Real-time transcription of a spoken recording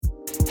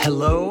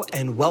Hello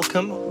and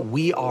welcome.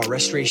 We are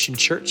Restoration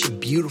Church in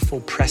beautiful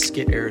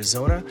Prescott,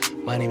 Arizona.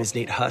 My name is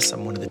Nate Huss.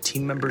 I'm one of the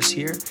team members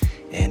here.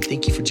 And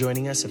thank you for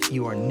joining us. If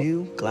you are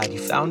new, glad you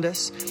found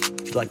us.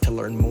 If you'd like to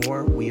learn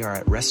more, we are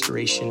at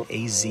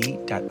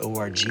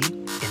restorationaz.org.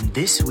 And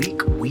this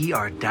week, we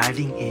are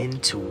diving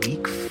into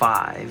week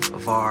 5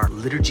 of our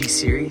liturgy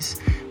series.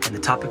 And the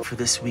topic for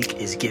this week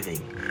is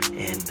giving.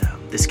 And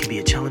this can be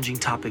a challenging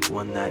topic,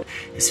 one that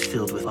is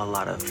filled with a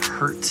lot of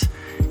hurt.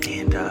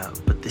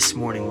 But this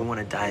morning we want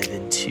to dive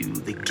into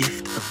the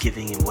gift of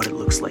giving and what it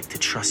looks like to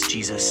trust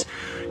Jesus,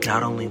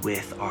 not only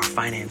with our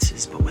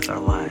finances, but with our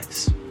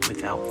lives.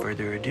 Without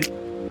further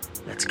ado,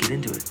 let's get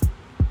into it.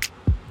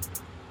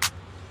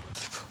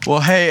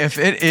 Well, hey, if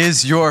it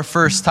is your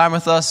first time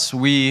with us,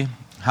 we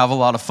have a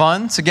lot of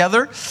fun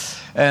together.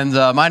 And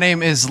my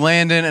name is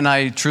Landon, and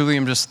I truly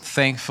am just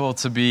thankful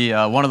to be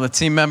one of the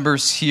team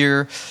members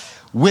here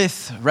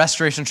with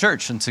Restoration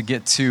Church and to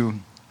get to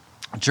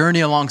journey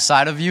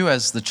alongside of you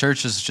as the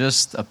church is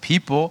just a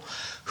people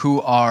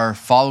who are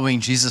following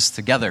Jesus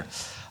together.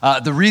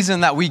 The reason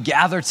that we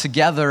gather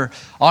together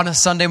on a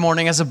Sunday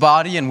morning as a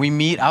body and we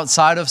meet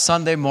outside of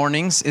Sunday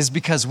mornings is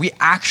because we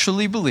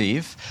actually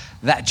believe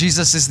that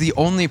Jesus is the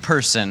only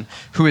person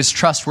who is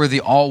trustworthy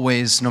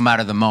always, no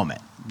matter the moment.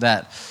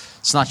 That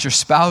it's not your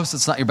spouse,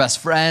 it's not your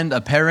best friend,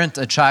 a parent,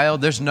 a child.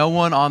 There's no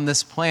one on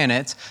this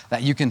planet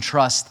that you can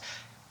trust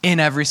in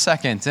every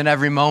second, in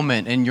every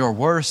moment, in your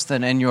worst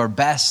and in your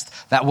best,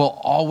 that will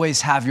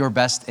always have your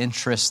best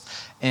interest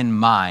in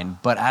mind.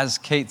 But as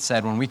Kate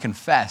said, when we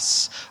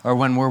confess or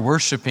when we're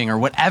worshiping or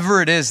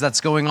whatever it is that's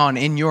going on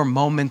in your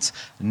moment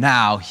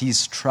now,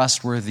 he's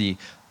trustworthy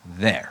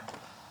there.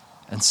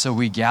 And so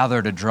we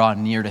gather to draw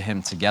near to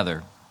him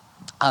together.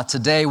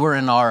 Today we're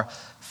in our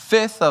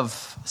 5th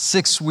of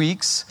 6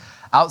 weeks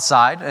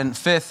outside, and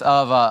 5th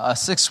of a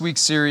 6-week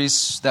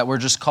series that we're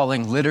just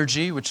calling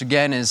liturgy, which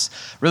again is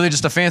really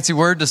just a fancy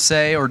word to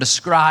say or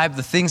describe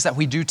the things that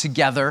we do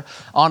together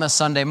on a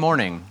Sunday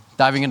morning,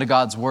 diving into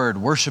God's word,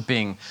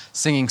 worshiping,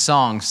 singing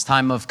songs,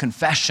 time of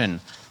confession,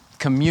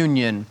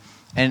 communion,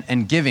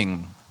 and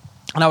giving.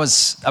 And I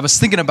was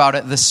thinking about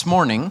it this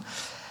morning,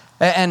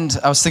 and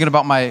I was thinking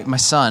about my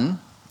son.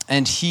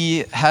 And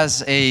he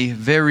has a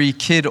very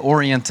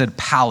kid-oriented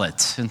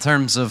palate in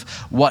terms of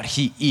what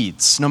he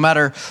eats. No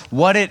matter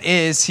what it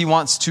is, he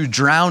wants to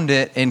drown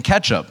it in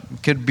ketchup.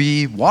 It could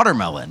be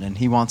watermelon, and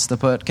he wants to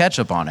put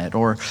ketchup on it.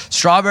 Or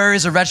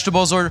strawberries or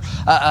vegetables or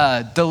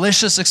a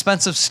delicious,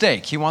 expensive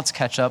steak. He wants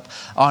ketchup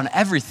on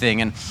everything.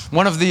 And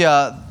one of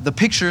the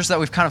pictures that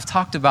we've kind of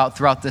talked about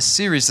throughout this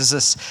series is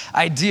this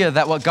idea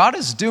that what God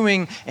is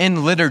doing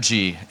in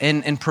liturgy,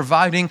 in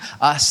providing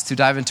us to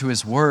dive into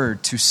his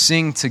word, to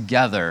sing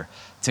together,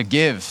 to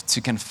give,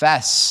 to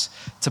confess,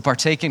 to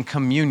partake in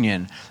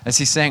communion, as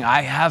he's saying,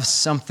 I have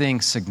something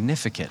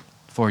significant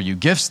for you.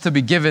 Gifts to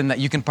be given that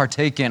you can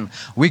partake in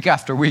week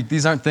after week.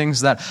 These aren't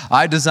things that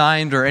I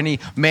designed or any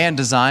man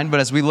designed, but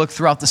as we look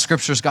throughout the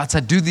scriptures, God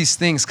said, do these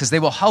things because they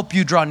will help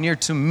you draw near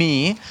to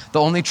me, the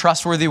only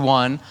trustworthy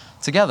one,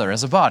 together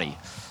as a body.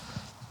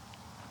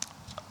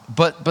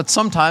 But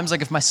sometimes,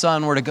 like if my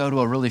son were to go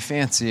to a really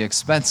fancy,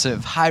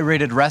 expensive,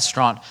 high-rated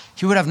restaurant,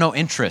 he would have no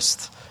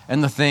interest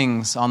in the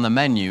things on the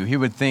menu. He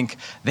would think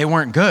they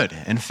weren't good,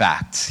 in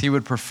fact. He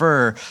would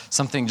prefer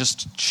something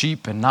just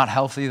cheap and not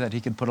healthy that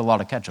he could put a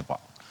lot of ketchup on.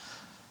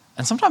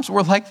 And sometimes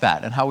we're like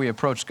that in how we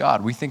approach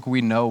God. We think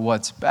we know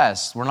what's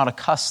best. We're not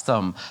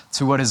accustomed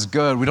to what is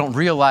good. We don't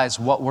realize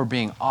what we're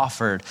being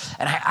offered.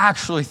 And I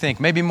actually think,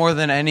 maybe more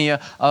than any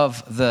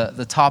of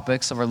the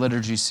topics of our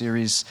liturgy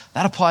series,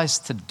 that applies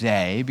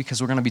today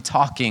because we're going to be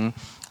talking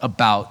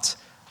about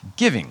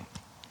giving.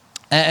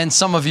 And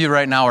some of you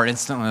right now are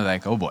instantly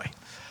like, oh boy,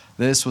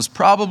 this was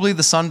probably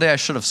the Sunday I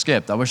should have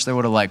skipped. I wish they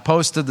would have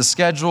posted the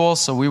schedule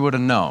so we would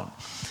have known.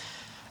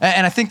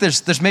 And I think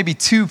there's maybe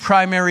 2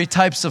 primary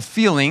types of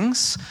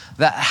feelings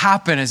that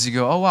happen as you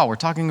go, oh wow, we're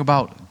talking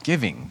about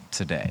giving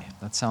today.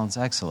 That sounds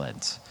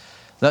excellent.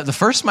 The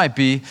first might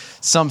be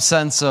some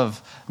sense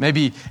of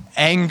maybe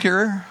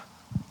anger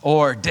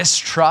or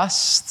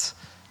distrust.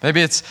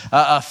 Maybe it's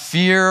a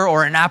fear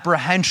or an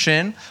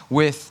apprehension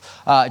with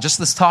just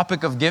this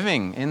topic of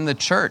giving in the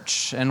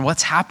church and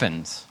what's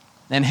happened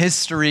and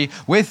history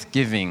with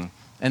giving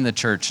in the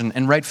church,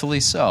 and rightfully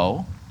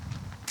so.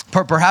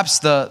 Perhaps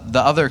the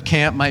other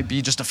camp might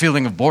be just a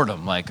feeling of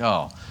boredom, like,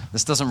 oh,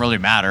 this doesn't really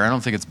matter. I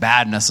don't think it's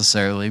bad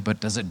necessarily, but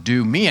does it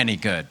do me any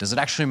good? Does it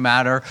actually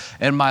matter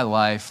in my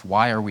life?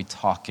 Why are we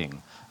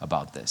talking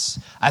about this?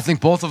 I think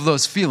both of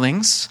those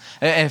feelings,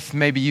 if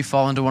maybe you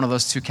fall into one of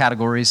those 2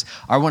 categories,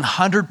 are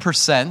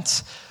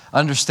 100%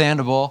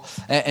 understandable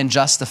and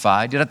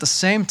justified. Yet at the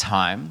same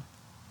time,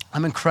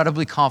 I'm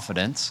incredibly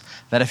confident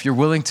that if you're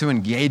willing to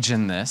engage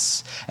in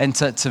this and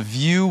to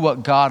view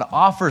what God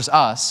offers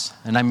us,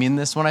 and I mean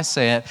this when I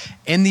say it,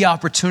 in the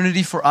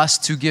opportunity for us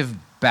to give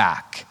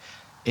back,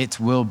 it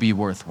will be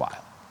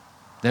worthwhile.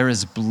 There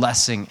is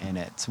blessing in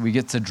it. We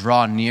get to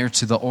draw near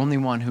to the only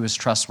one who is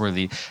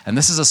trustworthy. And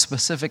this is a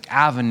specific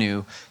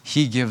avenue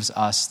he gives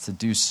us to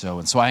do so.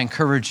 And so I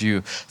encourage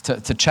you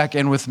to check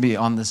in with me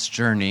on this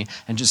journey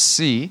and just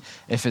see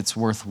if it's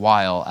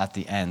worthwhile at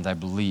the end. I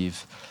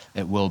believe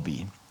it will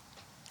be.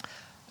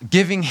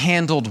 Giving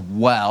handled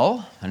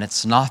well, and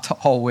it's not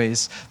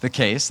always the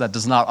case, that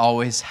does not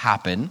always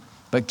happen,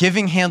 but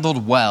giving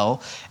handled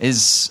well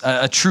is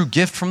a true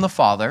gift from the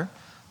Father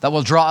that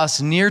will draw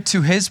us near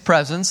to his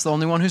presence, the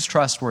only one who's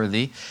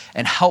trustworthy,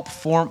 and help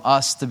form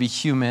us to be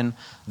human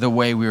the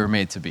way we were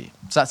made to be.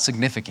 So that's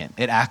significant.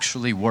 It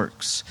actually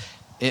works.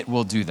 It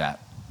will do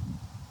that.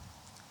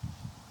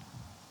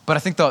 But I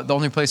think the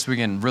only place we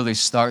can really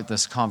start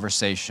this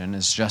conversation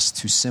is just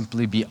to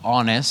simply be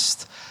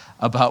honest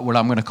about what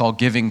I'm going to call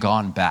giving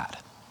gone bad.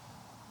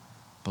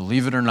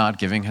 Believe it or not,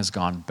 giving has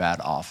gone bad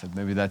often.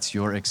 Maybe that's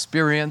your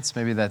experience.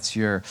 Maybe that's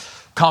your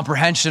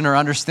comprehension or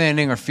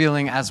understanding or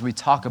feeling as we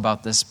talk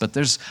about this. But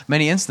there's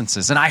many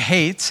instances. And I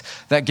hate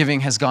that giving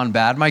has gone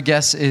bad. My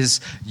guess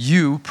is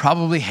you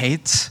probably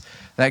hate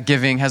that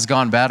giving has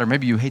gone bad. Or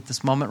maybe you hate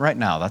this moment right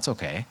now. That's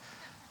okay.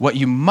 What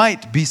you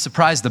might be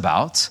surprised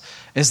about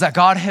is that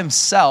God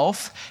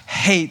himself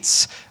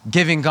hates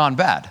giving gone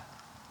bad.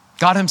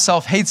 God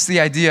himself hates the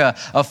idea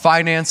of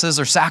finances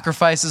or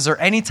sacrifices or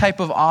any type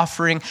of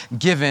offering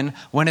given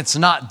when it's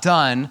not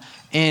done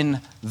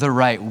in the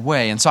right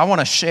way. And so I want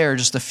to share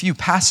just a few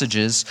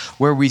passages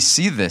where we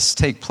see this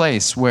take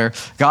place, where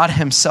God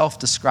himself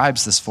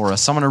describes this for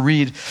us. I'm going to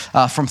read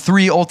from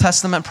 3 Old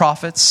Testament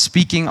prophets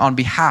speaking on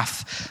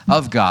behalf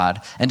of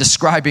God and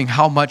describing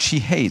how much he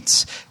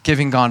hates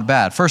giving gone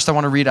bad. First, I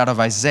want to read out of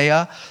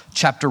Isaiah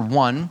chapter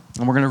 1,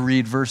 and we're going to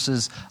read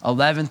verses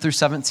 11 through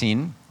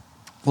 17.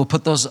 We'll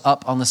put those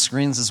up on the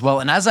screens as well.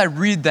 And as I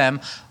read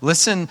them,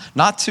 listen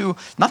not to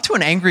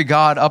an angry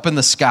God up in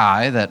the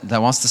sky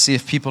that wants to see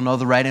if people know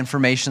the right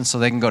information so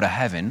they can go to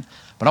heaven.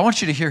 But I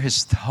want you to hear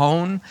his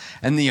tone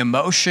and the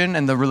emotion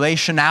and the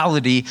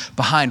relationality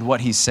behind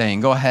what he's saying.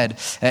 Go ahead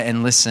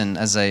and listen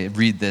as I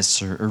read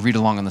this or read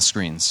along on the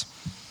screens.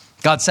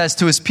 God says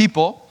to his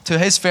people, to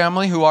his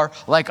family who are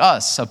like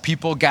us, a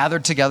people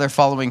gathered together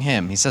following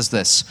him. He says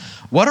this,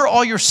 "What are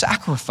all your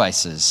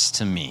sacrifices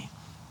to me?"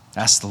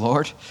 asked the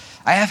Lord.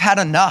 "I have had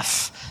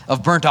enough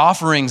of burnt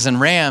offerings and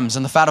rams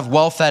and the fat of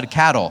well-fed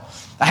cattle.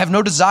 I have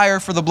no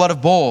desire for the blood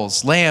of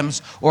bulls,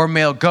 lambs, or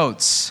male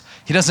goats."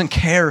 He doesn't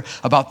care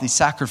about these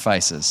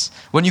sacrifices.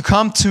 "When you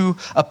come to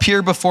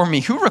appear before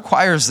me, who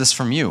requires this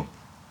from you?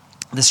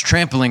 This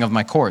trampling of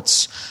my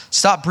courts.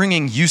 Stop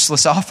bringing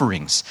useless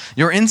offerings.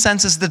 Your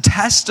incense is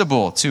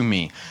detestable to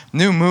me.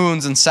 New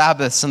moons and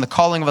Sabbaths and the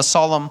calling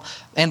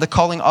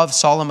of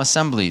solemn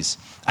assemblies.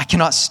 I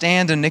cannot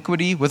stand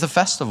iniquity with a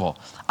festival.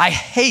 I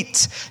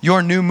hate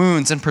your new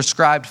moons and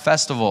prescribed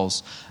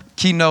festivals."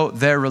 Keynote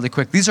there really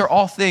quick. These are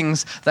all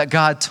things that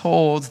God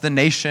told the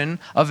nation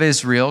of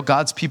Israel,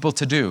 God's people,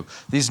 to do.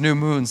 These new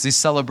moons, these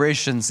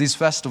celebrations, these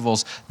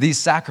festivals, these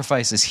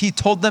sacrifices. He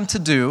told them to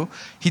do.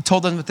 He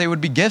told them that they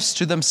would be gifts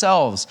to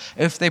themselves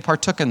if they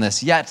partook in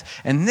this. Yet,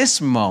 in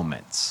this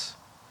moment,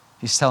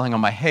 he's telling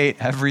them, I hate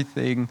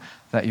everything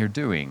that you're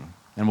doing.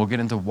 And we'll get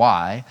into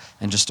why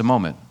in just a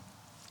moment.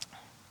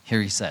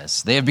 Here he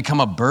says, "They have become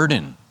a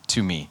burden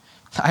to me.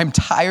 I'm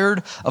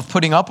tired of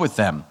putting up with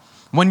them.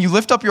 When you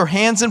lift up your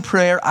hands in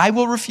prayer, I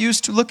will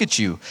refuse to look at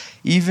you,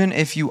 even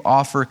if you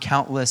offer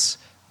countless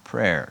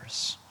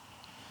prayers.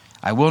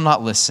 I will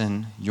not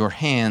listen. Your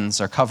hands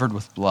are covered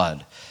with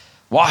blood.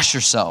 Wash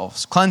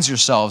yourselves, cleanse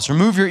yourselves,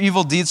 remove your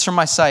evil deeds from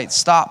my sight.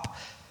 Stop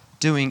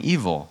doing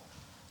evil.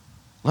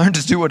 Learn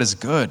to do what is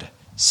good.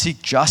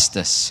 Seek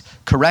justice,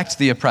 correct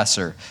the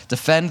oppressor,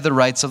 defend the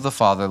rights of the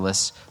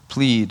fatherless,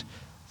 plead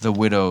the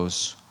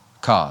widow's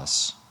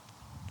cause."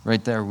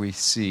 Right there we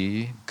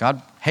see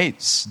God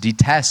hates,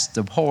 detests,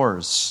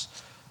 abhors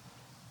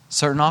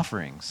certain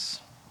offerings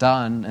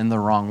done in the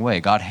wrong way.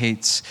 God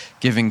hates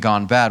giving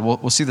gone bad.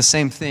 We'll see the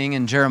same thing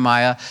in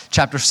Jeremiah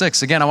chapter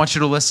 6. Again, I want you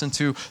to listen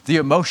to the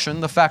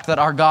emotion, the fact that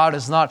our God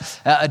is not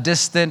a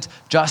distant,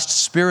 just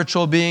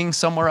spiritual being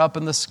somewhere up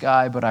in the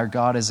sky, but our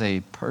God is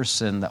a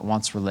person that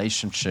wants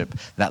relationship,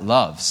 that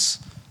loves,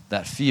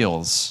 that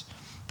feels,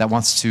 that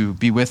wants to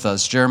be with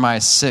us.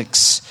 Jeremiah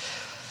 6,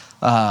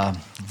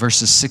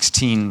 verses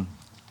 16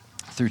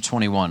 through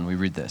 21, we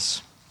read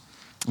this.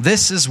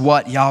 "This is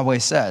what Yahweh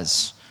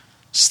says.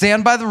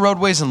 Stand by the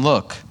roadways and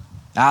look.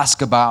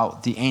 Ask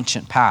about the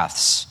ancient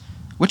paths.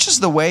 Which is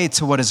the way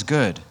to what is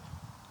good?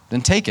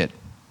 Then take it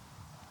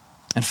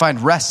and find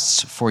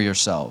rests for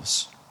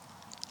yourselves."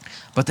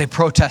 But they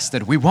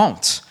protested, "We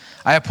won't.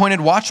 I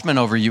appointed watchmen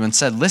over you and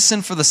said,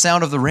 listen for the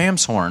sound of the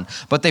ram's horn."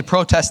 But they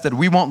protested,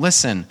 "We won't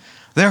listen.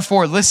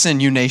 Therefore, listen,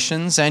 you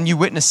nations and you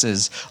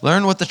witnesses.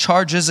 Learn what the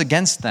charge is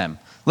against them.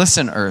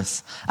 Listen,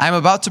 earth. I am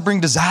about to bring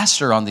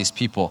disaster on these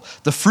people,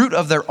 the fruit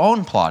of their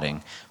own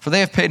plotting. For they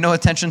have paid no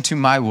attention to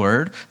my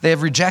word. They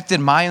have rejected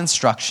my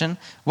instruction.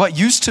 What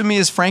use to me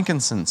is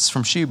frankincense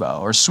from Sheba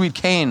or sweet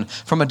cane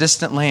from a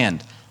distant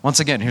land?" Once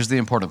again, here's the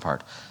important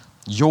part.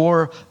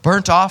 "Your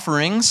burnt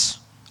offerings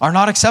are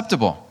not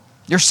acceptable.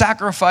 Your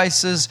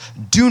sacrifices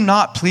do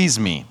not please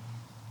me.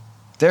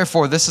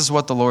 Therefore, this is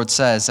what the Lord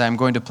says. I am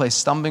going to place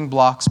stumbling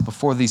blocks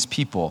before these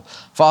people.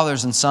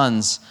 Fathers and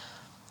sons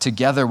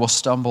together will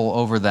stumble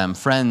over them.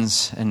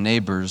 Friends and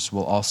neighbors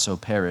will also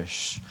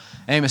perish.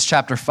 Amos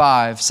chapter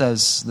 5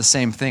 says the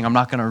same thing. I'm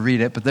not going to read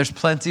it, but there's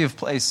plenty of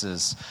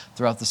places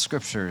throughout the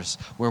scriptures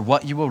where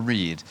what you will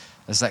read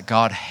is that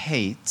God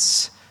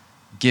hates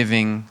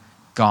giving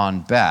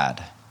gone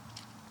bad.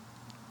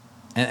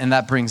 And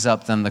that brings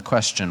up then the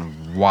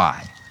question,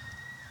 why?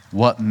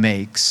 What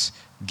makes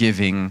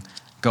giving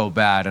go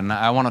bad? And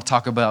I want to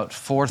talk about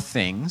 4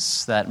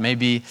 things that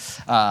maybe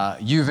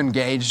you've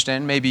engaged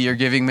in. Maybe you're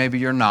giving, maybe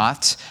you're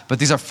not. But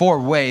these are 4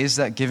 ways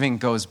that giving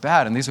goes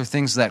bad. And these are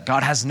things that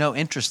God has no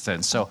interest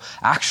in. So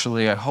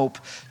actually, I hope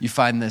you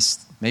find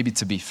this maybe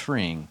to be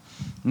freeing.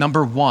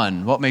 Number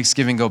 1, what makes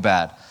giving go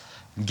bad?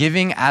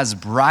 Giving as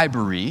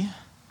bribery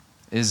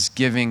is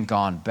giving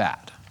gone bad.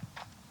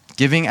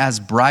 Giving as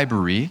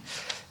bribery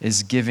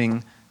is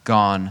giving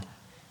gone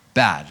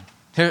bad.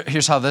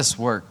 Here's how this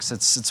works.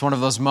 It's one of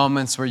those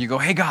moments where you go,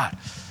 hey, God,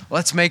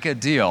 let's make a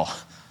deal.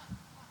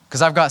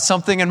 Because I've got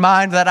something in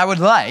mind that I would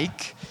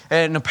like.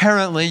 And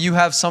apparently you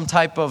have some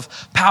type of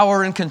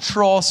power and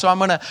control. So I'm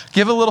going to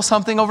give a little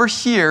something over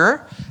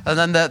here. And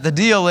then the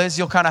deal is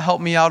you'll kind of help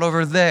me out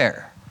over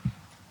there.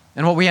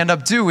 And what we end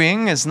up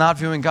doing is not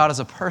viewing God as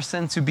a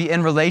person to be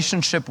in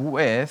relationship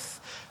with,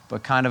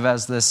 but kind of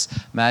as this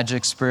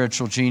magic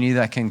spiritual genie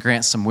that can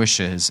grant some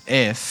wishes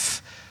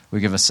if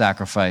we give a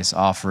sacrifice,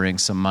 offering,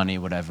 some money,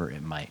 whatever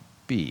it might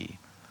be.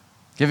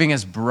 Giving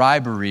as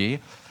bribery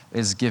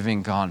is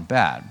giving gone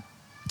bad.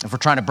 If we're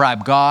trying to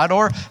bribe God,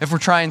 or if we're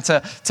trying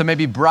to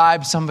maybe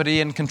bribe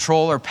somebody in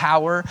control or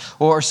power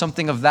or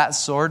something of that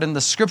sort, in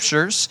the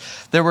scriptures,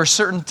 there were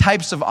certain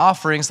types of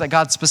offerings that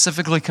God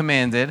specifically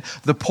commanded.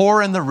 The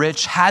poor and the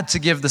rich had to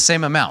give the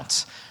same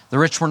amount. The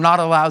rich were not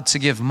allowed to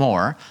give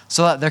more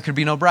so that there could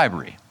be no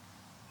bribery,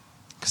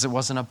 because it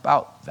wasn't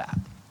about that.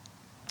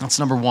 That's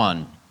number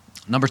 1.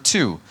 Number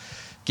 2,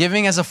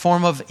 giving as a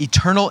form of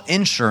eternal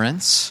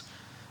insurance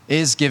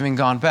is giving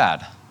gone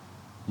bad.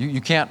 You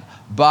can't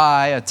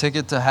buy a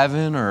ticket to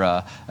heaven or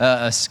a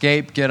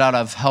escape, get out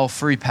of hell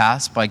free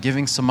pass by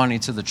giving some money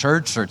to the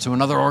church or to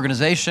another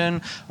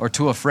organization or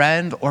to a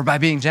friend or by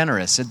being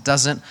generous. It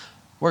doesn't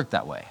work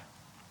that way.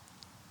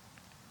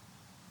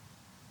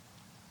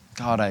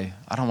 God, I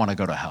don't want to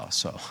go to hell,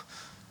 so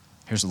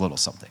here's a little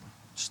something.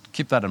 Just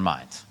keep that in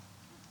mind.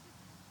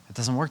 It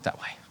doesn't work that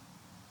way.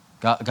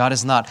 God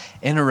is not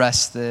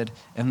interested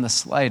in the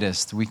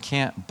slightest. We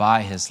can't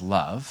buy his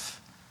love.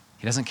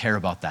 He doesn't care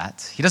about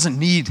that. He doesn't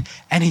need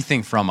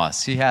anything from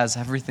us. He has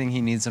everything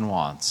he needs and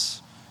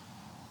wants.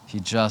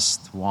 He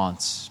just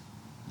wants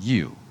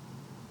you.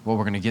 What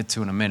we're going to get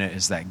to in a minute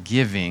is that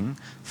giving,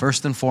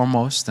 first and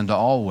foremost and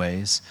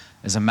always,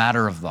 is a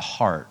matter of the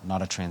heart,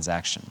 not a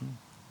transaction.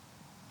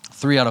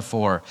 3 out of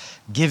 4,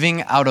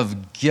 giving out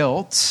of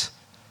guilt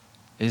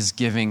is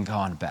giving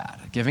gone bad.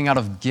 Giving out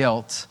of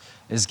guilt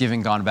is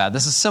giving gone bad.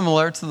 This is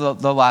similar to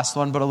the last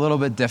one, but a little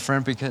bit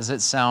different because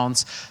it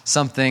sounds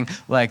something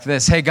like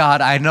this. Hey,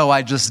 God, I know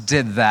I just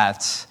did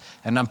that,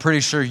 and I'm pretty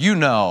sure you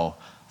know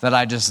that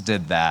I just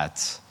did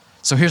that.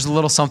 So here's a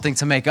little something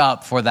to make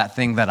up for that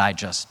thing that I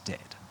just did.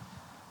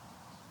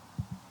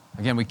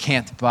 Again, we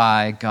can't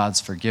buy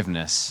God's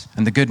forgiveness.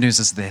 And the good news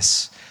is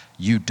this: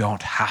 you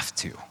don't have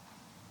to.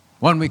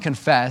 When we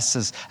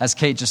confess, as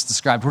Kate just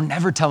described, we're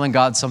never telling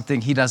God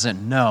something he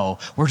doesn't know.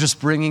 We're just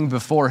bringing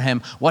before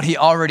him what he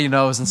already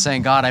knows and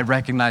saying, God, I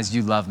recognize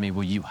you love me.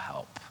 Will you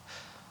help?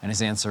 And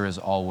his answer is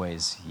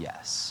always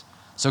yes.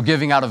 So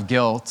giving out of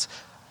guilt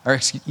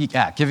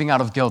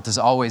is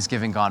always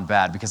giving gone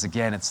bad because,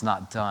 again, it's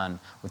not done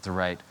with the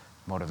right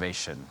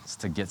motivation. It's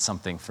to get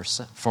something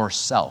for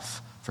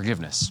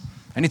self-forgiveness.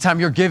 Anytime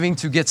you're giving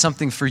to get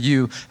something for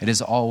you, it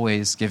is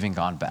always giving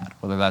gone bad,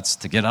 whether that's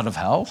to get out of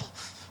hell,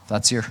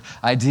 that's your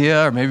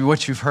idea, or maybe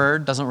what you've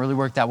heard doesn't really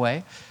work that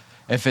way.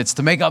 If it's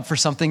to make up for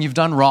something you've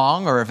done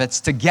wrong, or if it's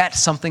to get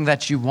something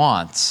that you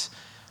want,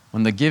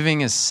 when the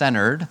giving is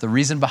centered, the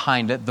reason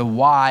behind it, the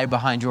why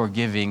behind your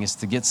giving is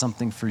to get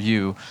something for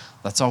you,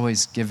 that's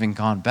always giving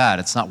gone bad.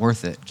 It's not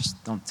worth it.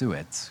 Just don't do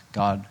it.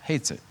 God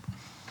hates it.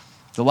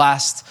 The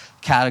last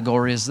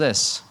category is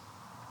this: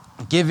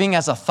 giving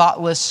as a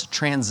thoughtless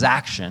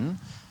transaction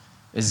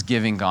is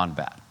giving gone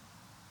bad.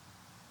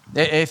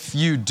 If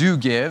you do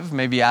give,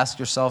 maybe ask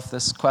yourself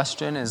this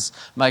question: is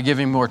my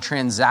giving more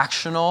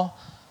transactional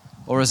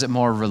or is it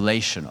more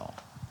relational?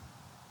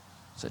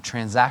 Is it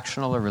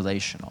transactional or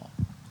relational?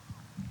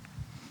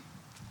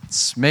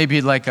 It's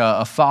maybe like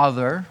a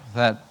father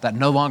that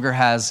no longer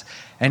has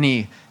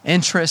any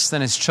interest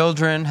in his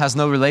children, has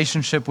no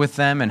relationship with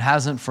them, and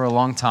hasn't for a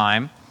long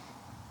time.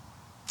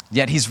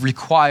 Yet he's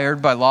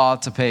required by law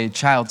to pay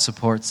child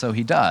support, so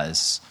he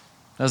does.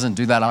 He doesn't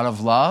do that out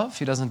of love.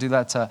 He doesn't do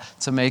that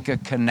to make a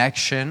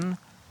connection.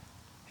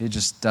 He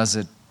just does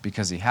it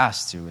because he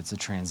has to. It's a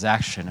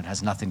transaction. It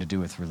has nothing to do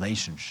with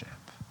relationship.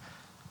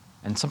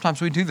 And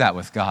sometimes we do that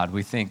with God.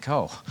 We think,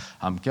 oh,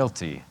 I'm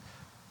guilty.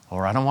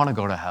 or I don't want to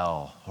go to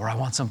hell, or I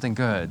want something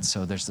good,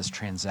 so there's this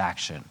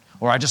transaction,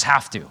 or I just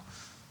have to.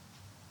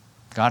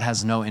 God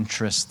has no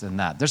interest in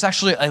that. There's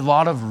actually a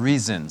lot of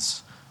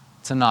reasons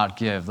to not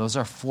give. Those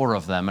are 4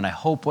 of them, and I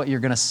hope what you're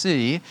going to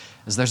see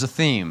is there's a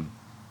theme.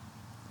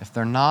 If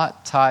they're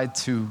not tied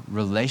to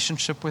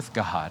relationship with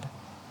God,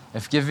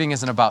 if giving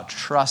isn't about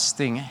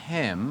trusting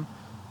Him,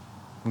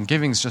 then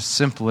giving is just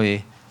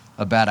simply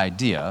a bad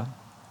idea.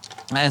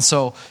 And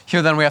so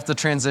here then we have to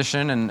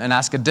transition and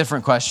ask a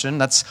different question.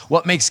 That's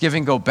what makes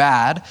giving go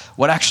bad?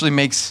 What actually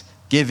makes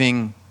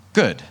giving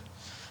good?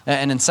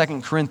 And in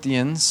 2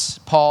 Corinthians,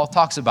 Paul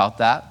talks about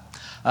that.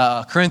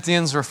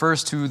 Corinthians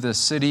refers to the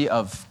city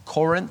of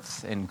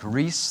Corinth in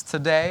Greece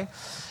today.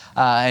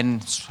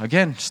 And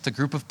again, just a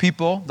group of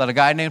people that a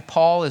guy named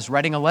Paul is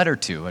writing a letter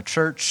to, a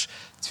church,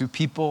 to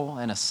people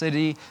in a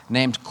city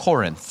named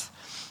Corinth.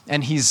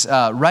 And he's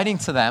writing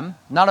to them,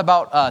 not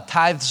about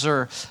tithes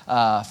or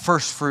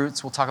first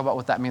fruits, we'll talk about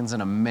what that means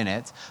in a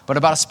minute, but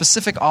about a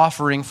specific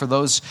offering for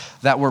those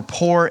that were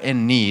poor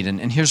in need.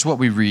 And here's what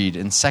we read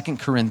in 2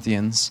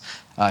 Corinthians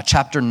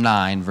chapter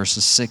 9,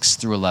 verses 6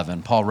 through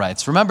 11. Paul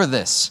writes, "Remember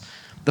this,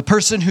 the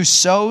person who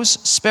sows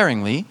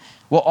sparingly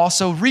will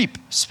also reap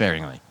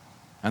sparingly,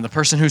 and the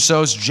person who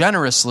sows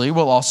generously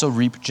will also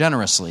reap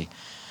generously.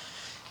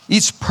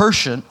 Each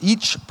person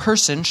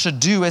should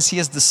do as he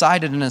has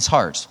decided in his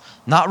heart,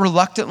 not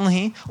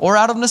reluctantly or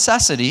out of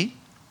necessity."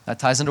 That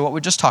ties into what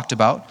we just talked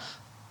about.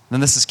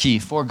 Then this is key.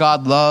 "For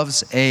God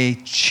loves a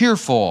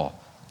cheerful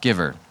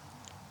giver.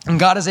 And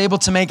God is able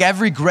to make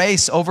every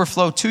grace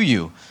overflow to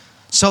you,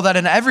 so that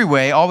in every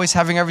way, always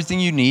having everything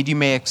you need, you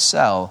may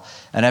excel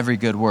in every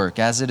good work.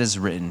 As it is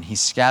written, He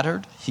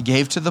scattered, He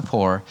gave to the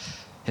poor,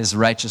 His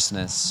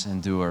righteousness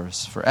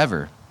endures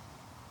forever.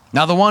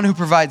 Now the one who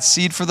provides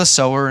seed for the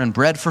sower and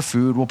bread for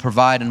food will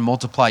provide and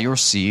multiply your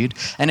seed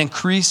and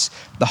increase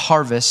the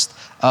harvest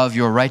of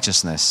your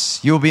righteousness.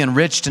 You will be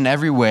enriched in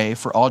every way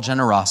for all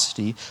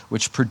generosity,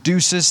 which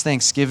produces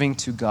thanksgiving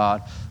to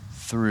God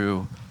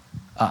through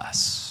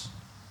us."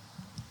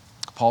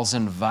 Paul's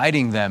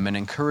inviting them and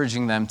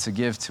encouraging them to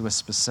give to a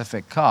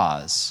specific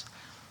cause.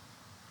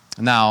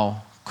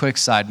 Now, quick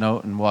side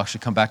note, and we'll actually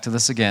come back to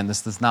this again.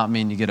 This does not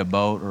mean you get a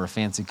boat or a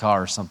fancy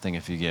car or something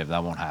if you give.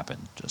 That won't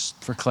happen,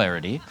 just for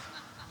clarity.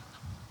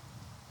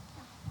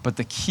 But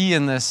the key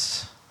in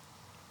this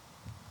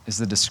is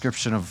the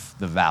description of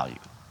the value.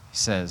 He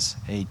says,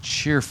 a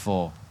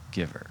cheerful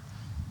giver.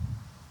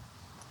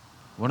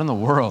 What in the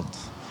world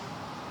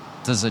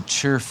does a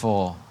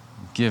cheerful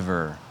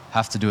giver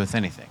have to do with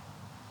anything?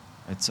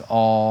 It's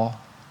all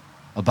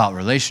about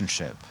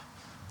relationship.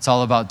 It's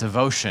all about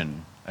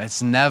devotion.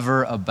 It's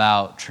never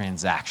about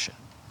transaction.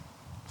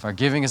 If our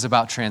giving is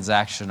about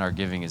transaction, our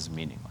giving is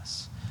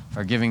meaningless. If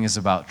our giving is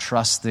about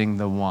trusting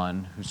the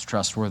one who's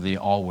trustworthy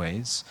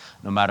always,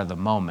 no matter the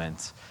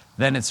moment,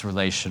 then it's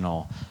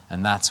relational,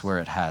 and that's where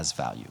it has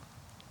value.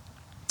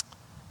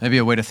 Maybe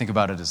a way to think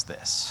about it is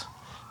this.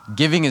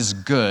 Giving is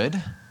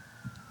good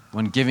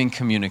when giving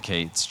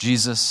communicates,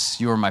 Jesus,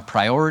 you are my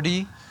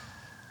priority,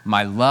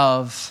 my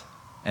love,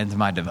 and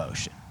my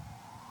devotion.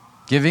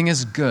 Giving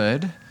is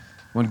good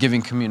when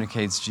giving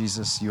communicates,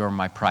 Jesus, you are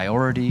my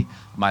priority,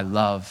 my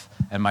love,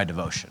 and my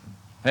devotion.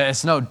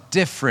 It's no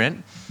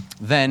different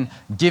than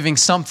giving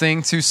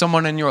something to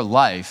someone in your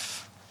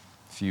life.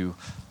 If you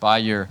buy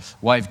your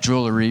wife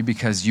jewelry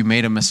because you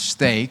made a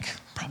mistake,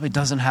 probably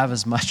doesn't have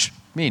as much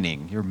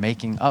meaning. You're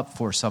making up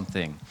for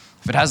something.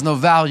 If it has no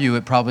value,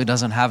 it probably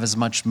doesn't have as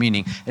much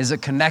meaning. Is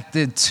it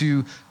connected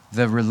to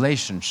the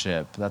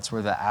relationship? That's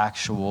where the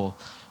actual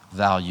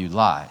value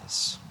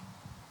lies.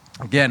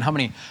 Again, how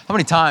many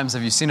times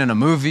have you seen in a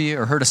movie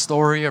or heard a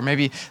story, or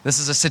maybe this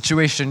is a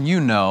situation you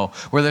know,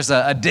 where there's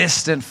a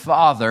distant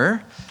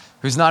father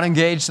who's not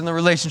engaged in the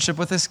relationship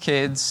with his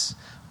kids,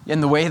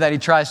 and the way that he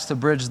tries to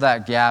bridge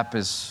that gap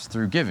is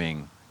through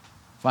giving,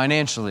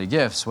 financially,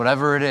 gifts,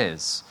 whatever it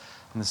is.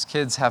 And his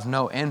kids have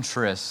no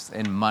interest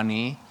in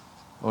money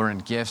or in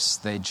gifts,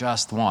 they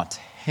just want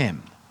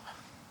him.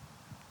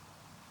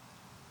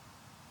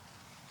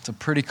 It's a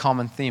pretty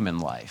common theme in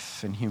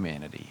life, in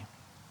humanity.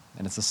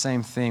 And it's the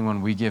same thing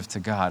when we give to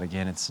God.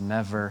 Again, it's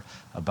never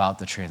about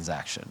the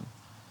transaction.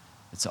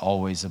 It's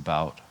always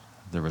about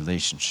the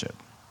relationship.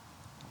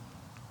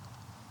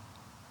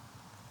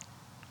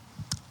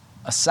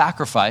 A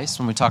sacrifice,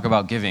 when we talk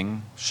about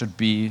giving, should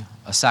be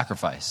a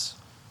sacrifice.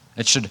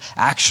 It should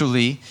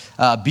actually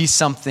be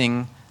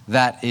something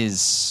that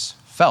is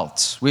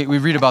felt. We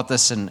read about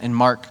this in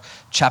Mark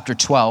chapter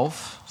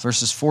 12,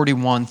 verses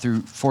 41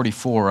 through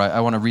 44. I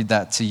want to read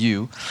that to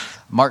you.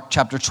 Mark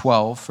chapter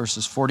 12,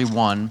 verses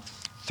 41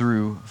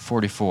 through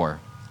 44.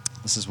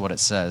 This is what it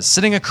says.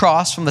 Sitting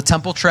across from the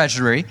temple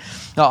treasury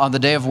on the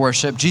day of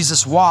worship,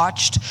 Jesus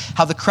watched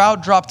how the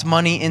crowd dropped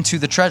money into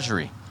the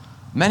treasury.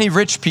 Many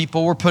rich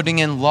people were putting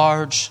in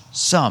large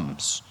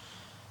sums.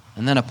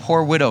 And then a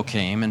poor widow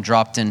came and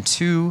dropped in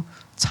 2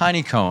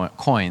 tiny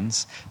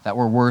coins that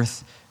were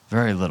worth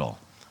very little.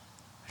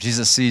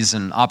 Jesus sees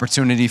an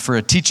opportunity for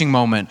a teaching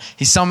moment.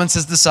 He summons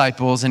his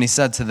disciples and he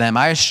said to them,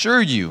 I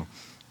assure you,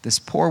 this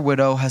poor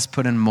widow has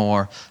put in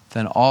more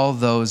than all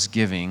those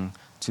giving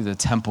to the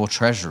temple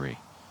treasury.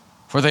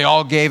 For they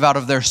all gave out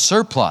of their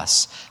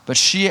surplus, but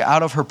she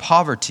out of her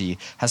poverty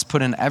has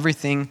put in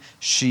everything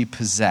she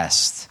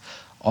possessed,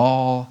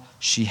 all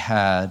she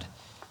had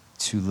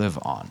to live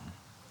on."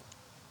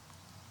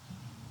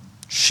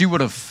 She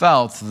would have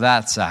felt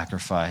that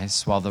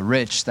sacrifice, while the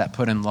rich that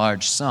put in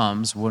large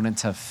sums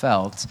wouldn't have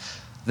felt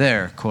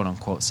their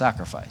quote-unquote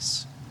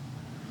sacrifice.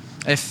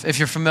 If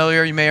you're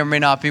familiar, you may or may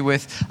not be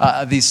with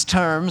these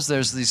terms.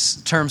 There's these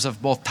terms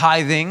of both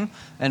tithing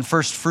and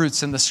first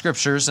fruits in the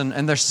scriptures,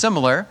 and they're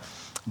similar.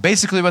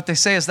 Basically, what they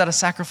say is that a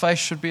sacrifice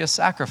should be a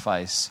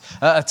sacrifice.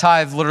 A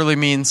tithe literally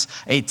means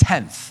a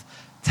tenth,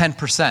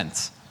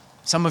 10%.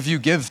 Some of you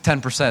give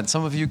 10%,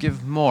 some of you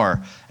give more,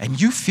 and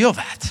you feel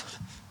that.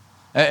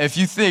 If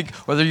you think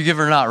whether you give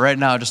or not right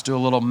now, just do a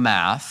little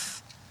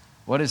math.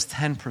 What is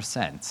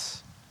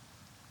 10%?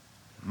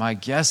 My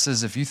guess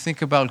is if you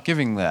think about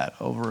giving that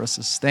over a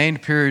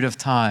sustained period of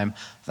time,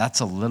 that's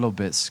a little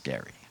bit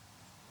scary.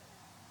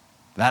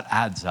 That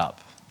adds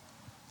up.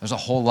 There's a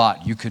whole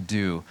lot you could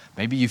do.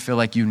 Maybe you feel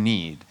like you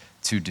need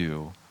to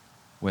do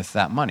with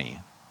that money.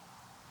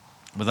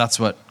 But that's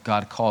what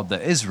God called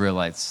the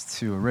Israelites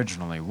to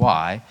originally.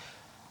 Why?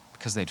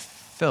 Because they'd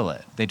feel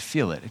it.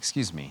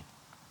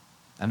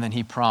 And then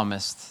he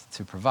promised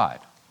to provide.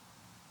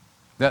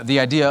 The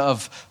idea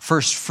of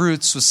first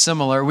fruits was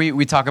similar.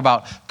 We talk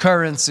about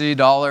currency,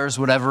 dollars,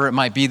 whatever it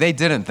might be. They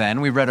didn't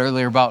then. We read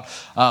earlier about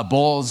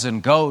bulls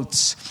and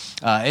goats,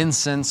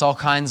 incense, all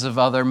kinds of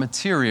other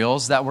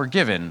materials that were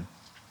given.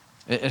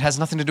 It has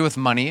nothing to do with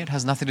money. It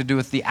has nothing to do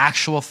with the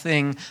actual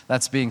thing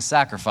that's being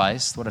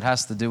sacrificed. What it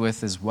has to do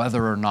with is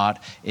whether or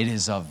not it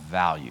is of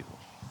value.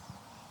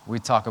 We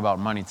talk about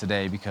money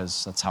today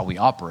because that's how we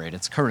operate.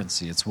 It's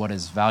currency. It's what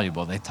is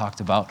valuable. They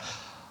talked about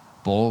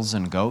bulls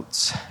and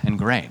goats and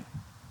grain.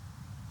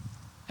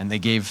 And they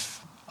gave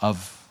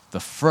of the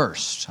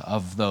first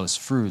of those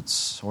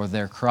fruits or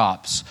their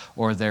crops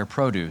or their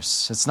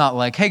produce. It's not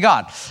like, hey,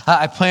 God,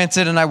 I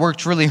planted and I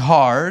worked really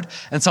hard,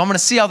 and so I'm going to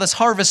see how this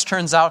harvest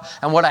turns out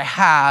and what I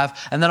have,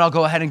 and then I'll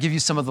go ahead and give you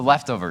some of the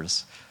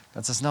leftovers.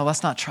 God says, no,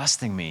 that's not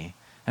trusting me.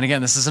 And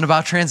again, this isn't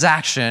about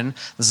transaction.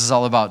 This is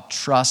all about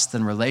trust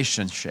and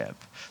relationship.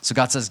 So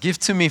God says, give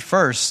to me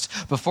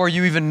first before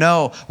you even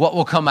know what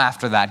will come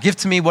after that. Give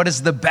to me what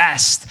is the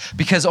best,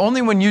 because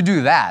only when you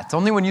do that,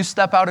 only when you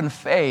step out in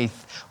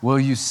faith, will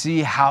you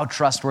see how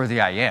trustworthy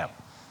I am.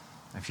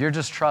 If you're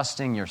just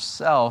trusting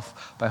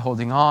yourself by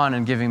holding on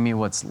and giving me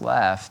what's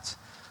left,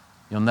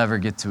 you'll never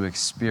get to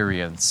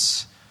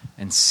experience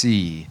and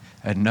see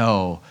and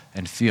know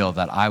and feel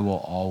that I will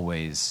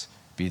always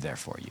be there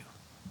for you.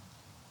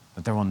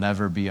 That there will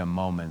never be a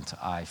moment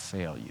I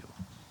fail you.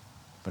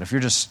 But if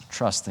you're just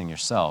trusting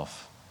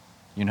yourself,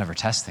 you're never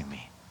testing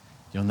me.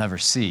 You'll never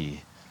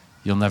see.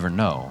 You'll never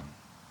know.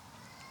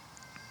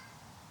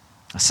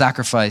 A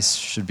sacrifice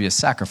should be a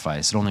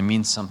sacrifice. It only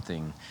means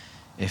something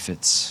if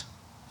it's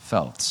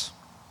felt.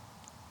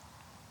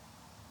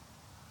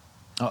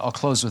 I'll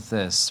close with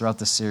this. Throughout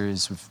this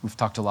series, we've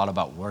talked a lot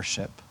about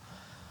worship.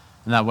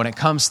 And that when it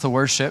comes to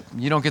worship,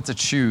 you don't get to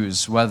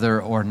choose whether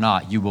or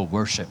not you will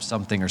worship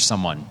something or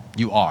someone.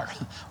 You are.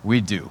 We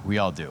do. We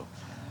all do.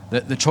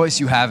 The choice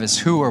you have is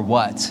who or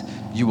what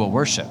you will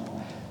worship.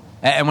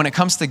 And when it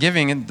comes to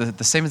giving,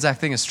 the same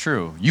exact thing is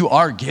true. You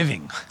are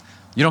giving.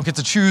 You don't get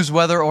to choose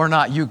whether or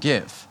not you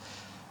give.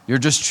 You're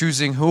just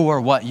choosing who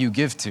or what you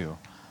give to.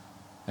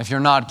 If you're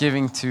not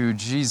giving to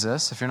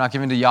Jesus, if you're not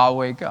giving to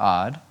Yahweh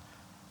God,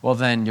 well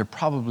then you're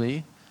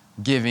probably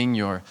giving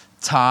your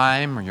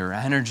time or your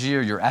energy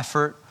or your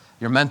effort,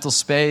 your mental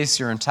space,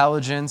 your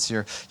intelligence,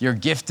 your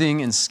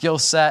gifting and skill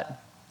set,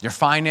 your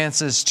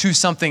finances to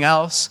something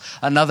else,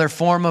 another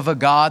form of a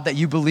God that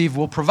you believe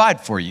will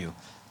provide for you.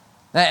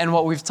 And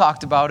what we've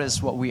talked about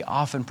is what we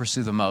often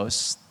pursue the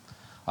most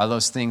are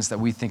those things that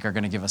we think are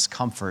going to give us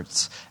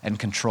comfort and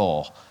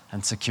control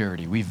and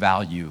security. We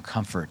value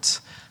comfort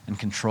and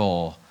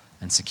control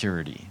and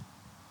security.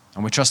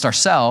 And we trust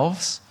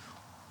ourselves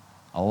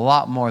a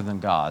lot more than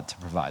God to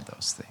provide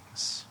those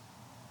things.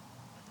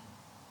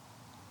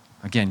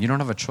 Again, you don't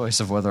have a choice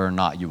of whether or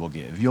not you will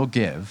give. You'll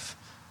give.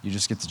 You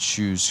just get to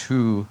choose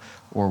who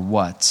or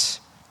what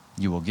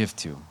you will give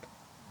to.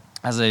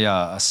 As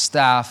a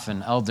staff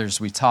and elders,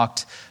 we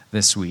talked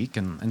this week,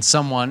 and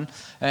someone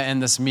in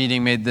this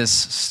meeting made this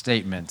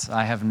statement.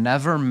 I have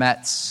never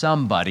met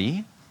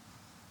somebody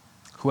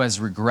who has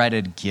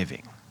regretted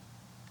giving.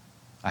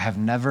 I have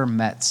never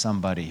met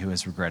somebody who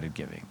has regretted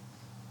giving.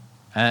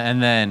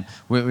 And then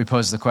we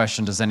posed the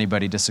question, does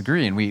anybody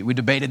disagree? And we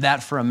debated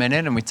that for a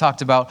minute, and we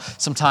talked about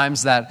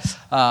sometimes that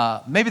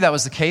maybe that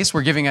was the case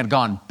where giving had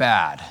gone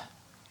bad.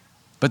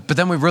 But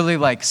then we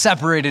really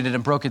separated it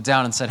and broke it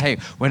down and said, hey,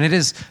 when it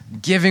is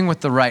giving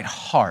with the right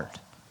heart,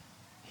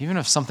 even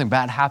if something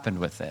bad happened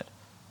with it,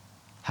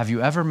 have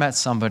you ever met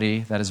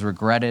somebody that has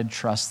regretted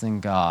trusting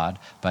God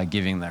by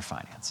giving their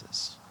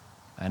finances?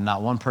 And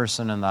not one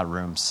person in that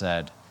room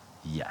said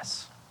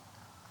yes.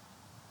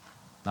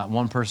 Not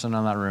one person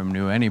in that room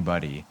knew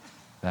anybody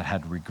that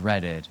had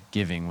regretted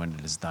giving when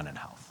it is done in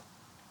health.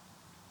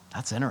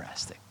 That's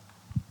interesting.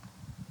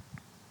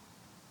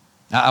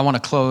 I want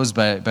to close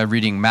by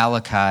reading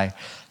Malachi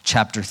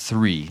chapter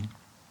 3,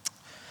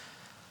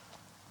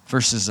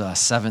 verses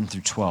 7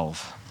 through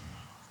 12.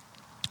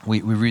 We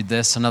read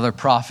this, another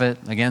prophet,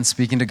 again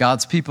speaking to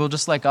God's people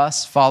just like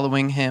us,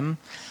 following him.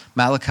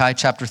 Malachi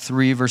chapter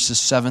 3, verses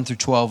 7 through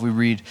 12, we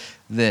read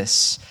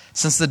this.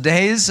 Since the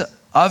days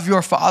of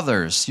your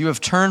fathers, you have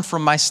turned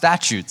from my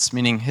statutes,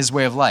 meaning his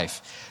way of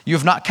life. You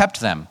have not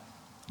kept them.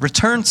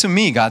 Return to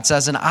me, God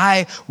says, and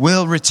I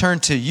will return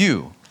to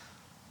you.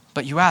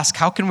 But you ask,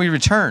 how can we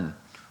return?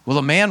 Will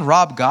a man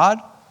rob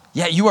God?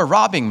 Yet you are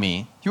robbing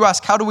me. You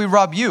ask, how do we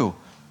rob you?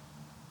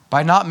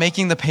 By not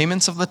making the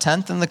payments of the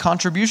tenth and the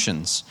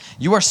contributions.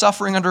 You are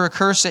suffering under a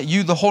curse, yet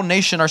you, the whole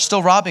nation, are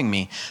still robbing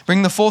me.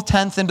 Bring the full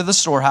tenth into the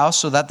storehouse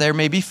so that there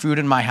may be food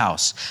in my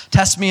house.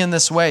 Test me in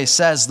this way,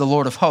 says the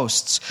Lord of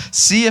hosts.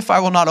 See if I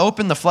will not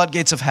open the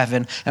floodgates of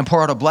heaven and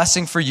pour out a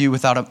blessing for you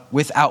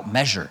without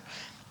measure.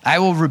 I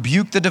will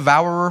rebuke the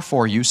devourer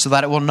for you so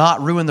that it will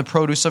not ruin the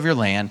produce of your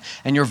land,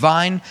 and your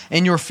vine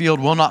in your field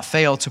will not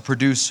fail to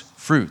produce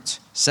fruit,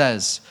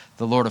 says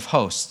the Lord of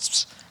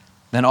hosts.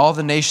 Then all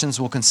the nations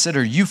will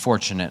consider you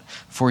fortunate,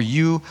 for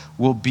you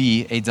will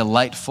be a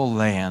delightful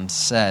land,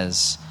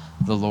 says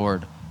the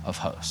Lord of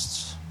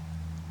hosts.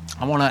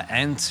 I want to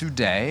end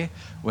today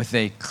with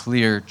a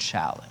clear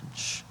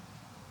challenge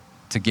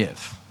to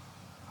give.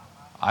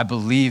 I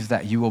believe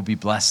that you will be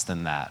blessed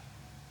in that.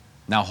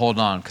 Now hold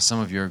on, because some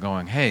of you are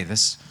going, hey,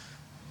 this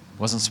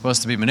wasn't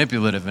supposed to be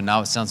manipulative, and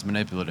now it sounds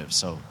manipulative.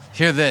 So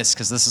hear this,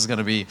 because this is going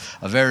to be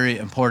a very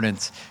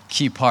important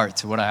key part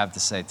to what I have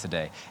to say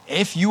today.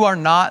 If you are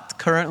not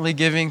currently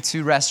giving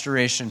to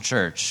Restoration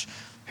Church,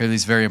 hear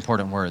these very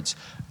important words.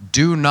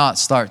 Do not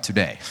start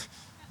today.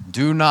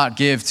 Do not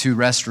give to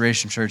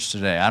Restoration Church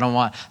today. I don't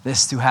want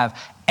this to have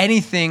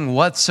anything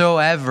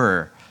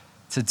whatsoever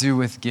to do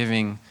with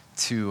giving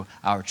to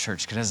our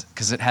church,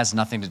 because it has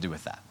nothing to do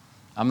with that.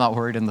 I'm not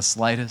worried in the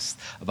slightest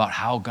about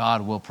how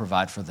God will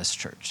provide for this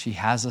church. He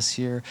has us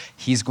here.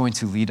 He's going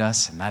to lead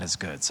us, and that is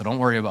good. So don't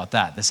worry about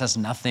that. This has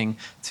nothing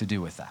to do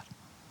with that.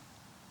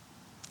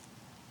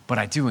 But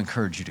I do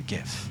encourage you to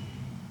give.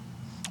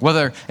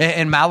 Whether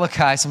in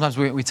Malachi, sometimes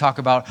we talk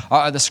about,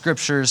 are the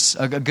scriptures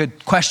a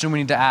good question we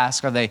need to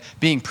ask? Are they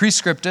being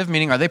prescriptive,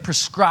 meaning are they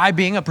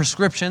prescribing a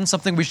prescription,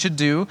 something we should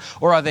do?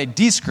 Or are they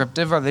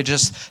descriptive? Are they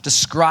just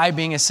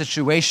describing a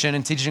situation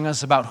and teaching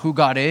us about who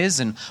God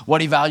is and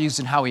what he values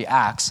and how he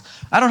acts?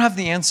 I don't have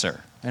the answer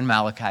in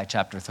Malachi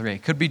chapter 3.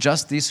 It could be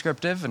just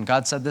descriptive, and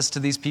God said this to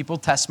these people,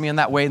 test me in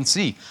that way and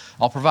see.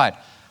 I'll provide.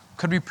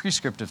 Could be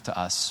prescriptive to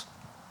us.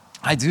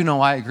 I do know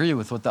I agree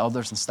with what the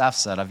elders and staff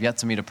said. I've yet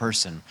to meet a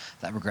person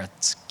that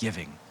regrets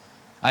giving.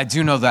 I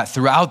do know that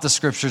throughout the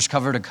scriptures,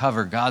 cover to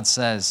cover, God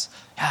says,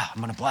 yeah, I'm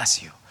going to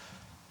bless you.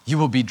 You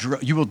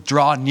will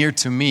draw near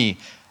to me,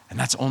 and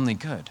that's only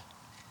good.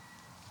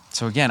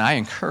 So again, I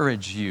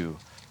encourage you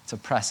to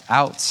press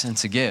out and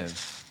to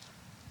give.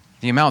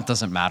 The amount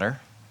doesn't matter.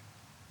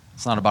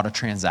 It's not about a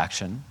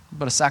transaction,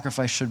 but a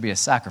sacrifice should be a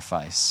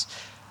sacrifice.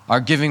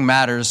 Our giving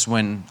matters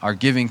when our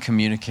giving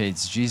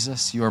communicates,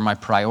 Jesus, you are my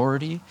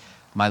priority,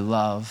 my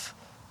love,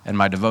 and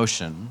my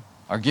devotion.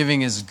 Our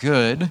giving is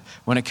good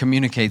when it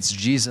communicates,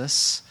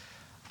 Jesus,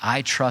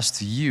 I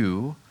trust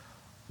you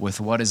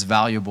with what is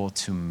valuable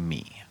to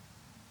me.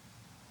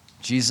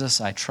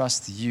 Jesus, I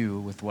trust you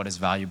with what is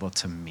valuable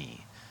to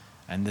me.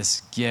 And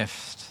this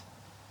gift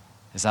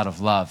is out of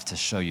love to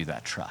show you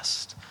that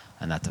trust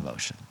and that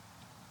devotion.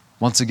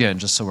 Once again,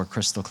 just so we're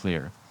crystal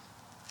clear,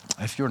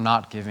 if you're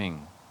not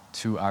giving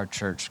to our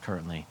church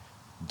currently,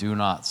 do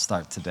not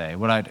start today.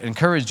 What I'd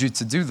encourage you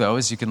to do, though,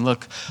 is you can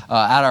look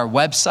at our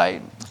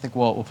website. I think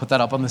we'll put that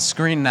up on the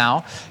screen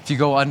now. If you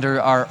go under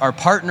our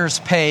partners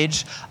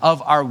page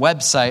of our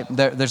website,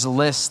 there's a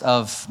list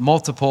of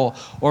multiple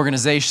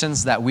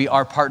organizations that we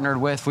are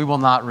partnered with. We will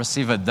not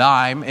receive a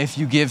dime if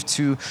you give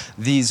to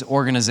these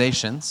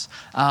organizations,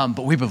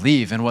 but we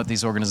believe in what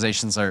these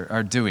organizations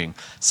are doing.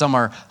 Some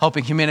are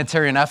helping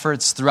humanitarian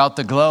efforts throughout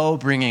the globe,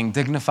 bringing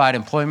dignified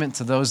employment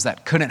to those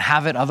that couldn't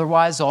have it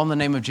otherwise, all in the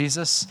name of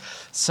Jesus.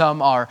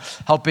 Some are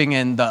helping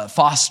in the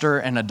foster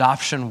and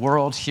adoption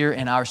world here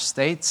in our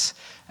states.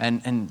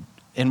 And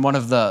in one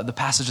of the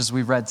passages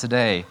we read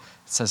today, it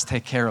says,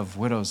 take care of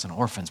widows and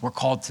orphans. We're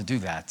called to do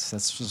that.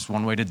 That's just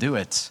one way to do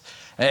it.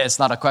 It's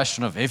not a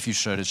question of if you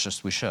should, it's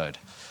just we should.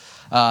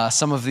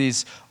 Some of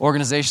these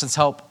organizations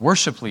help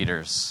worship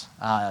leaders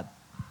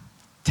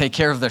take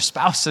care of their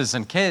spouses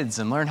and kids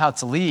and learn how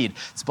to lead.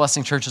 It's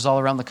blessing churches all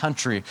around the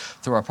country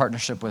through our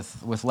partnership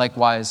with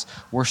Likewise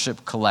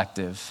Worship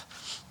Collective.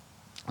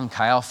 And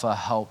Chi Alpha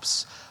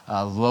helps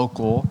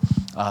local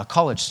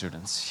college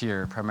students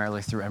here,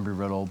 primarily through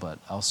Embry-Riddle, but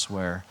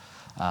elsewhere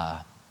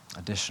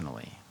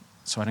additionally.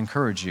 So I'd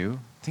encourage you,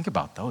 think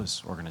about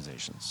those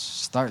organizations.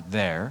 Start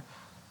there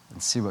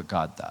and see what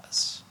God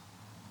does.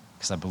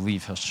 Because I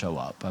believe he'll show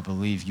up. I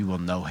believe you will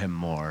know him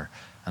more,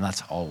 and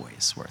that's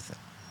always worth it.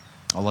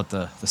 I'll let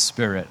the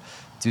Spirit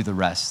do the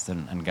rest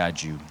and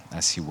guide you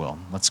as he will.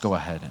 Let's go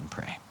ahead and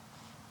pray.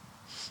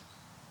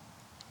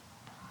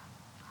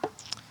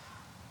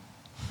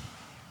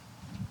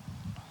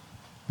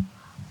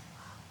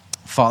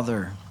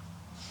 Father,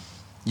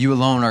 you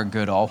alone are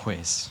good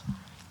always.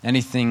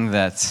 Anything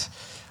that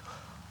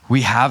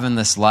we have in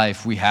this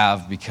life, we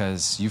have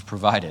because you've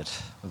provided.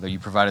 Whether you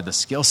provided the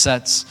skill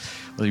sets,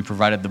 whether you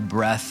provided the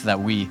breath that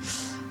we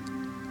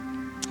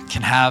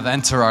can have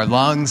enter our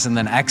lungs and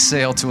then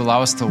exhale to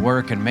allow us to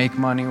work and make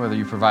money, whether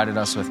you provided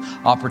us with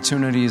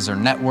opportunities or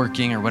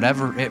networking or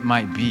whatever it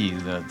might be,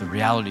 the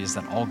reality is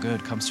that all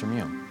good comes from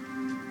you.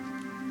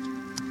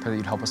 I pray that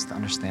you'd help us to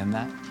understand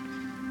that.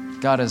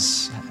 God,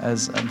 as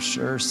I'm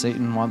sure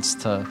Satan wants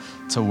to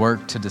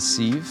work to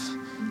deceive,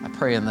 I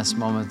pray in this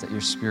moment that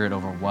your Spirit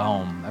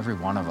overwhelm every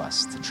one of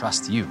us to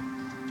trust you,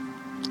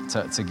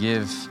 to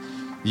give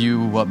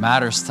you what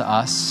matters to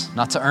us,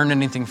 not to earn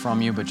anything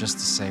from you, but just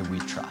to say we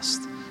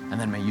trust. And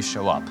then may you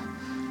show up.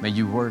 May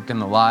you work in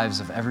the lives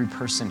of every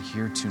person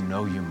here to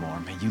know you more.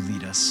 May you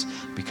lead us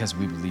because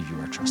we believe you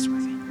are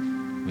trustworthy.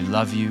 We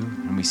love you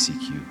and we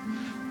seek you.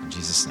 In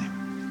Jesus' name,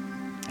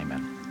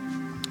 amen.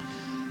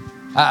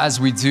 As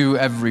we do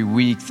every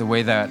week, the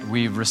way that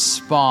we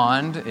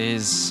respond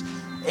is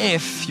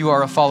if you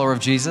are a follower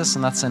of Jesus,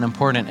 and that's an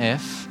important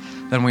if,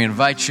 then we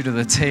invite you to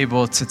the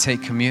table to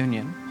take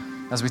communion.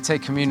 As we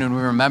take communion,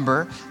 we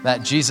remember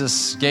that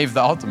Jesus gave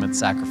the ultimate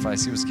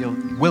sacrifice. He was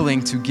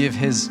willing to give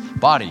his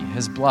body,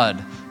 his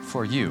blood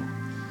for you.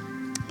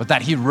 But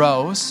that he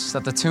rose,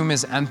 that the tomb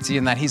is empty,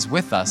 and that he's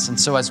with us. And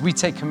so as we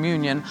take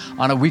communion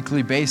on a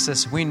weekly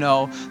basis, we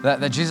know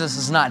that Jesus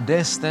is not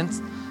distant,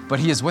 but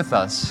he is with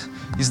us.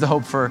 He's the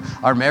hope for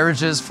our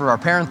marriages, for our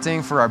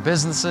parenting, for our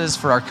businesses,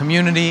 for our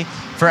community,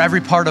 for every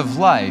part of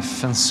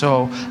life. And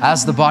so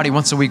as the body,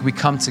 once a week, we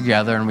come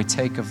together and we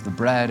take of the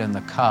bread and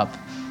the cup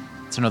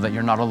to know that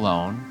you're not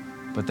alone,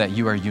 but that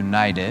you are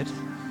united,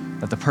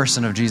 that the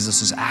person of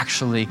Jesus is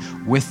actually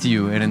with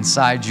you and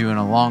inside you and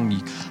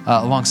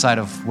alongside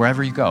of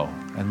wherever you go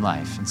in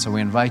life. And so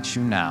we invite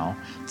you now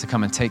to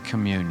come and take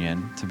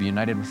communion, to be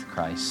united with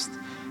Christ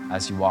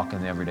as you walk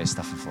in the everyday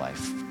stuff of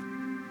life.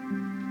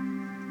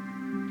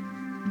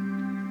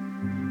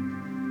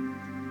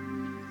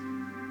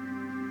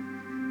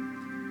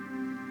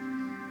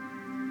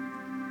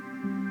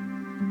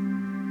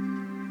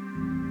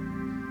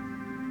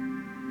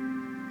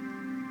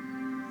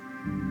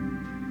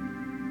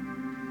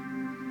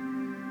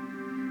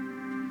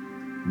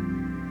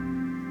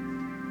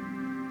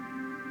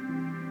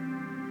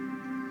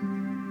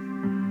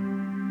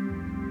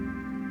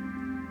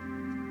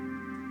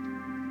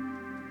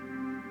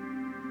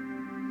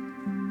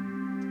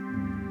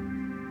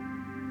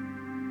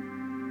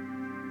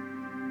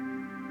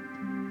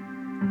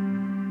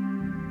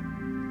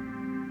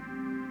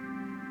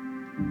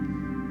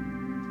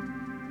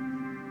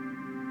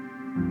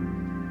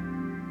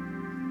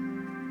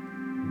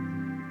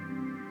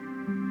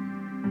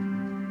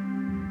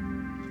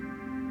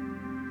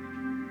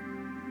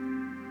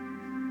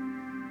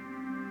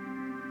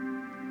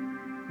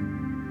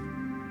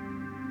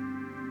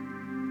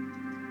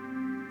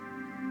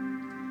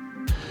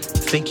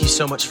 Thank you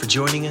so much for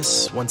joining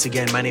us. Once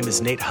again, my name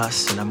is Nate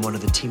Huss, and I'm one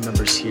of the team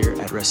members here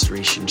at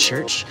Restoration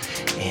Church.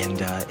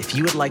 And if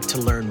you would like to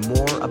learn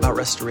more about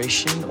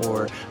Restoration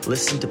or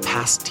listen to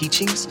past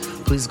teachings,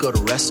 please go to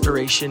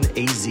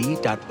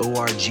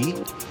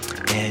restorationaz.org.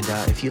 And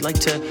if you'd like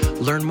to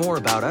learn more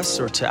about us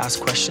or to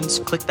ask questions,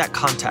 click that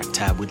contact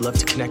tab. We'd love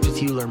to connect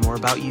with you, learn more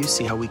about you,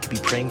 see how we could be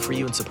praying for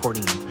you and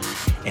supporting you.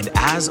 And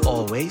as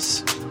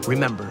always,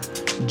 remember,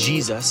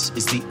 Jesus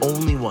is the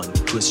only one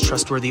who is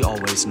trustworthy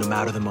always, no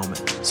matter the moment.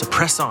 So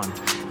press on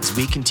as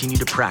we continue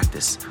to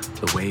practice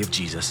the way of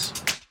Jesus.